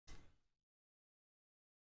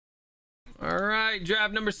All right,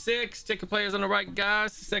 draft number 6. Check the players on the right,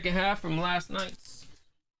 guys. Second half from last night's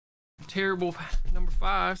terrible number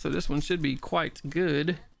 5. So this one should be quite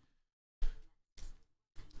good.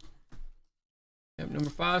 Yep, number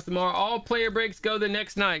 5 tomorrow. All player breaks go the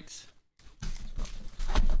next night.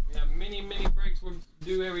 We have many breaks we'll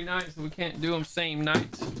do every night, so we can't do them same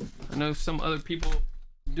night. I know some other people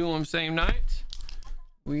do them same night.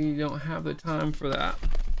 We don't have the time for that.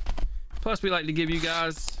 Plus, we like to give you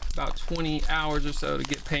guys about 20 hours or so to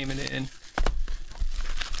get payment in.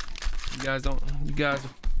 You guys,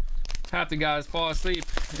 half the guys fall asleep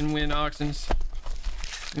and win auctions.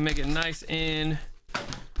 We make it nice and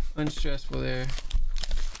unstressful there.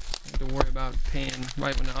 Don't have to worry about paying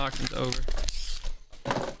right when the auction's over.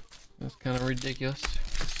 That's kind of ridiculous.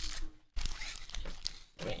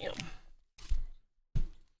 Bam.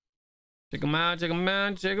 Check them out, check them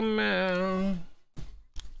out, check them out.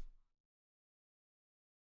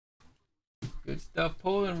 Good stuff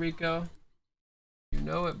pulling, Rico. You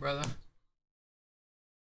know it, brother.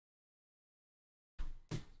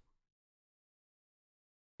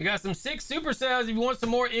 We got some 6 super sales if you want some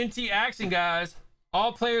more NT action, guys.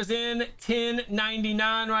 All players in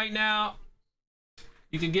 $10.99 right now.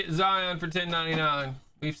 You can get Zion for $10.99.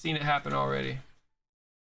 We've seen it happen already.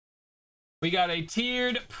 We got a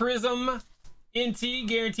tiered Prism NT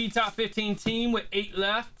guaranteed top 15 team with 8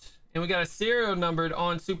 left. And we got a serial numbered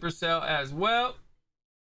on Supercell as well.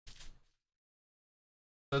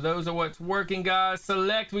 So those are what's working, guys.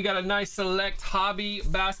 Select, we got a nice select hobby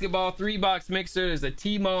basketball 3-box mixer. There's a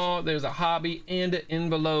T-Mall, there's a hobby, and an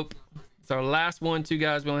envelope. It's our last one too,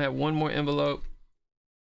 guys. We only have one more envelope.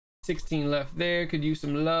 16 left there. Could use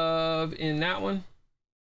some love in that one.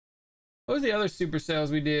 What was the other Supercells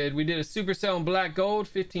we did? We did a Supercell in black gold,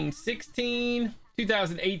 15-16.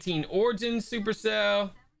 2018 Origins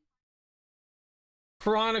Supercell.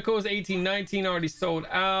 Chronicles 18-19 already sold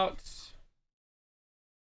out.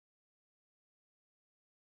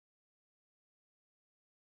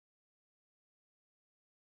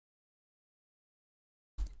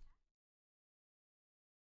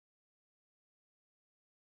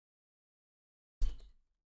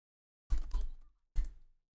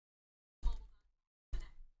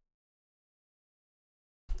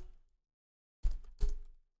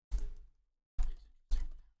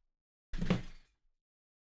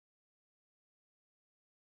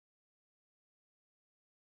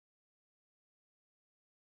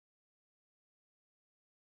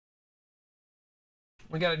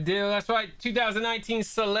 We got a deal. That's right. 2019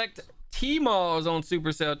 select T-Malls on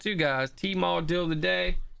Supercell too, guys. T-Mall deal of the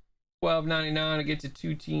day. $12.99 to get you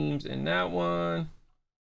 2 teams in that one.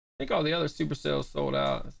 I think all the other Supercells sold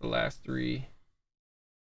out. That's the last 3.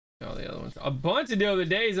 All the other ones. A bunch of deal of the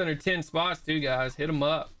days under 10 spots too, guys. Hit them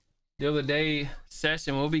up. Deal of the day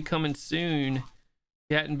session will be coming soon. If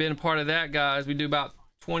you hadn't been a part of that, guys, we do about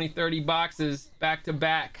 20-30 boxes back to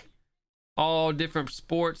back. All different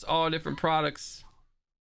sports, all different products.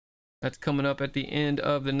 That's coming up at the end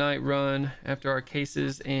of the night run after our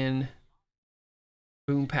cases and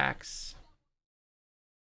boom packs.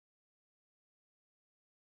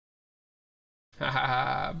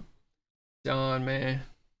 Haha, John, man,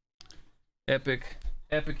 epic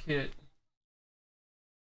hit.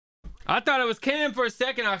 I thought it was Cam for a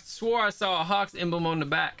second. I swore I saw a Hawks emblem on the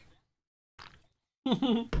back.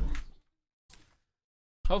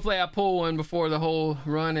 Hopefully I pull one before the whole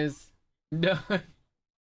run is done.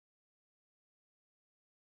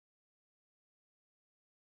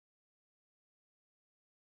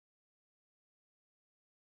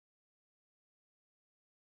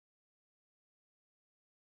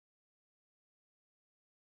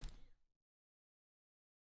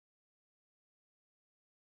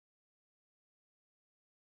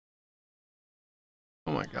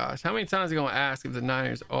 Oh my gosh, how many times are you gonna ask if the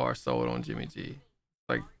Niners are sold on Jimmy G?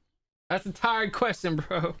 Like, that's a tired question,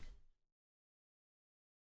 bro.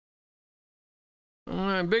 All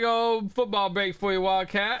right, big old football break for you,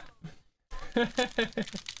 Wildcat.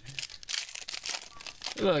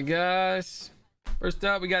 Look, guys. First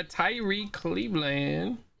up, we got Tyreek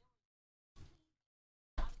Cleveland.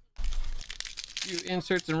 Few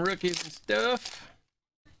inserts and rookies and stuff.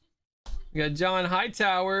 We got John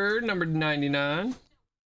Hightower, number 99.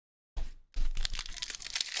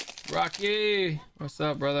 Rocky, what's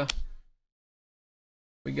up, brother?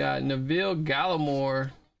 We got Neville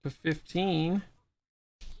Gallimore to 15.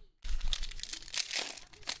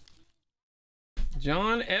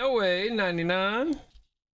 John Elway, 99.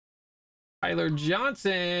 Tyler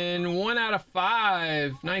Johnson, 1 out of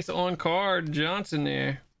 5. Nice on card Johnson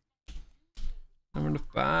there. Number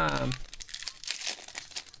 5.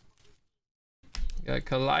 Got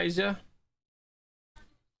Kalijah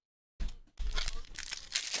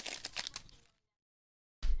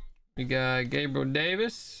We got Gabriel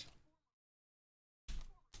Davis.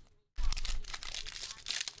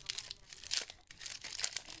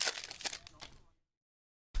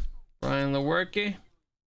 Brian Lewerke.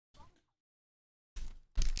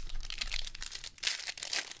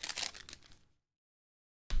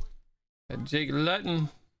 Got Jake Luton.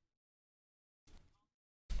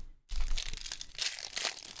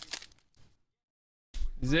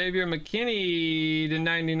 Xavier McKinney to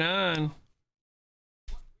 99.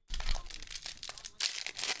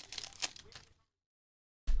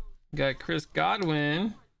 Got Chris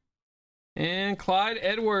Godwin and Clyde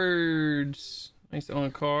Edwards. Nice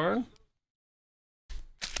on card.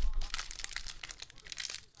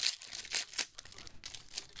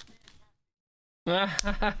 Got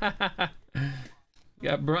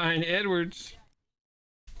Brian Edwards.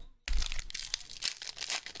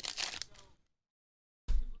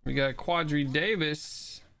 We got Quadri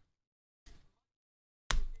Davis.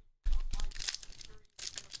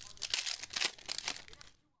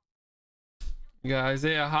 We got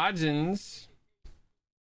Isaiah Hodgins.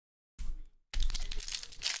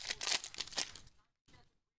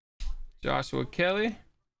 Joshua Kelly.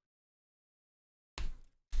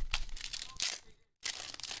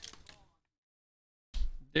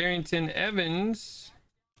 Darrington Evans.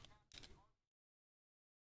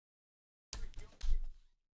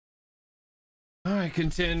 All right,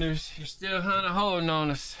 contenders, you're still kind of holding on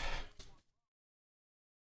us.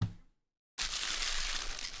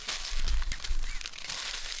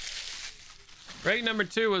 Break number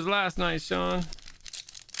 2 was last night, Sean.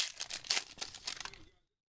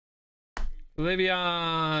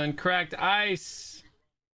 Livion cracked ice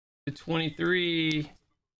to 23.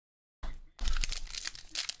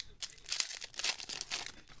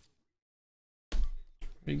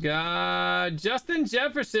 We got Justin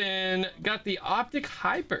Jefferson, got the optic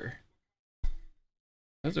hyper.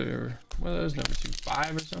 Those are, what are those, number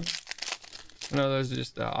 5 or something? No, those are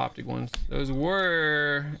just the optic ones. Those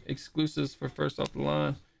were exclusives for first off the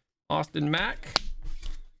line. Austin Mack.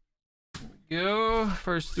 There we go.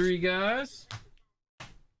 First 3 guys.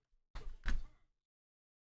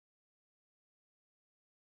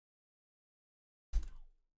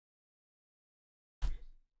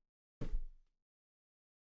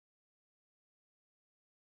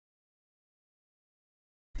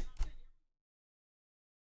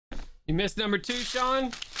 You missed number 2,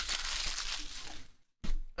 Sean.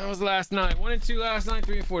 That was last night. 1 and 2 last night,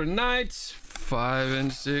 3 and 4 tonight, 5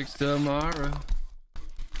 and 6 tomorrow.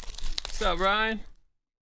 What's up, Ryan?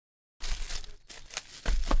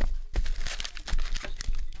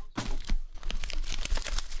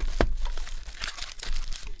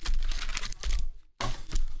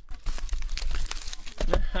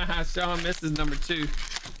 Sean misses number 2.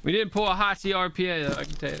 We didn't pull a Hachi RPA though, I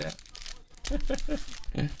can tell you that.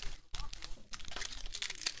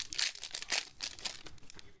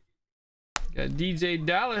 Got DJ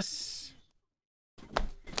Dallas.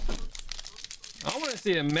 I want to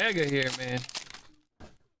see a mega here, man.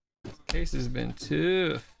 This case has been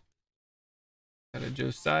tough. Got a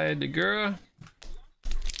Josiah DeGura.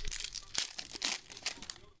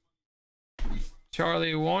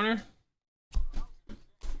 Charlie Warner.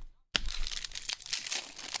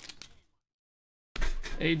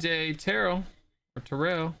 AJ Terrell or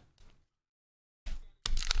Terrell.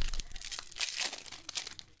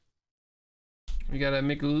 We got a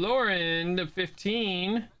McLaurin to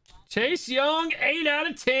 15. Chase Young, 8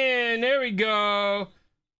 out of 10. There we go.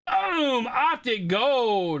 Boom, optic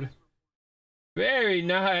gold. Very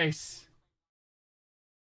nice.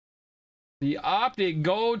 The optic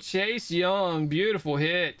gold Chase Young, beautiful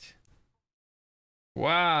hit.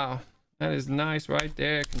 Wow. That is nice right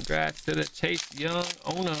there. Congrats to the Chase Young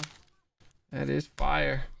owner. That is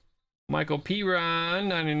fire. Michael P. Ryan,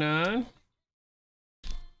 99.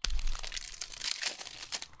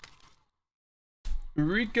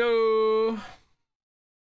 Rico.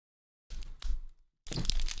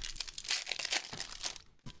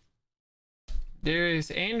 Darius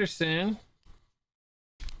Anderson.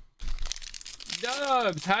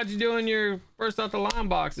 Dubs, how'd you do in your first off the line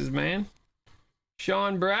boxes, man?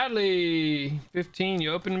 Sean Bradley, 15.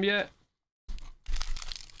 You opened them yet?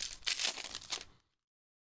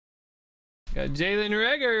 Got Jalen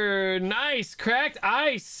Reagor. Nice. Cracked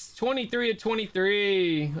ice. 23 of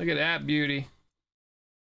 23. Look at that beauty.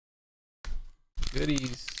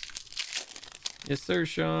 Goodies. Yes, sir,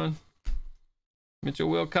 Sean. Mitchell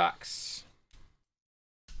Wilcox.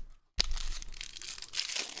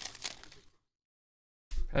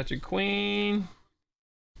 Patrick Queen.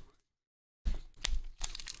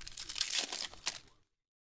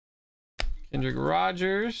 Kendrick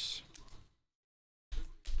Rogers.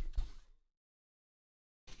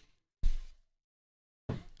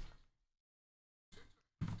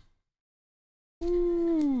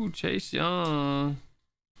 Chase Young.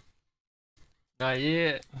 Not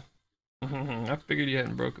yet. I figured you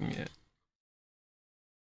hadn't broke him yet.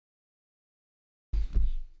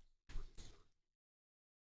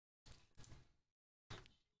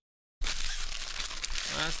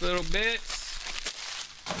 Nice little bits.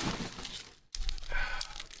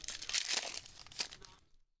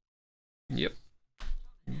 Yep.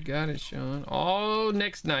 You got it, Sean. Oh,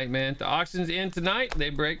 next night, man. The auction's in tonight. They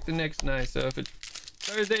break the next night. So if it's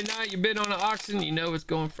Thursday night, you bid on an auction, you know it's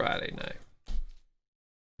going Friday night.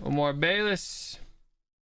 One more Bayless.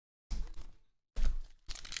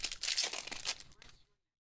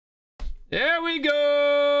 There we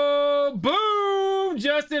go. Boom.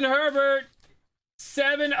 Justin Herbert.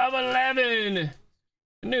 7 of 11.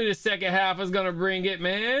 I knew the second half was going to bring it,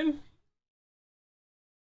 man.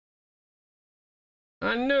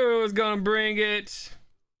 I knew it was going to bring it.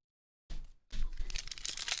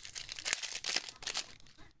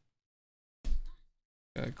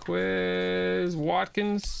 Got Quiz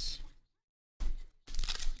Watkins.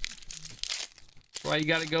 That's why you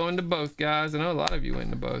got to go into both, guys. I know a lot of you went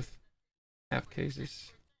into both. Half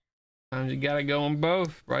cases. Sometimes you got to go in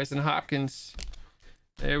both. Bryson Hopkins.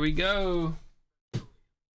 There we go.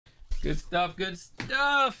 Good stuff, good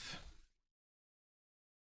stuff.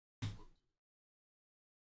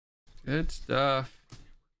 Good stuff.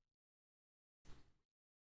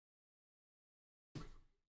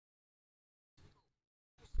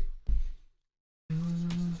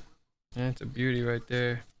 That's a beauty right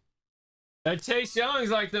there. That Chase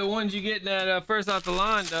Young's like the ones you get in that first off the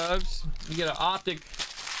line, Dubs. You get an optic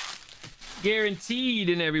guaranteed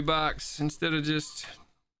in every box instead of just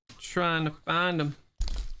trying to find them.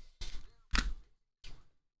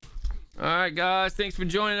 All right, guys. Thanks for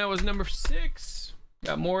joining. That was number 6.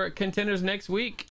 Got more Contenders next week.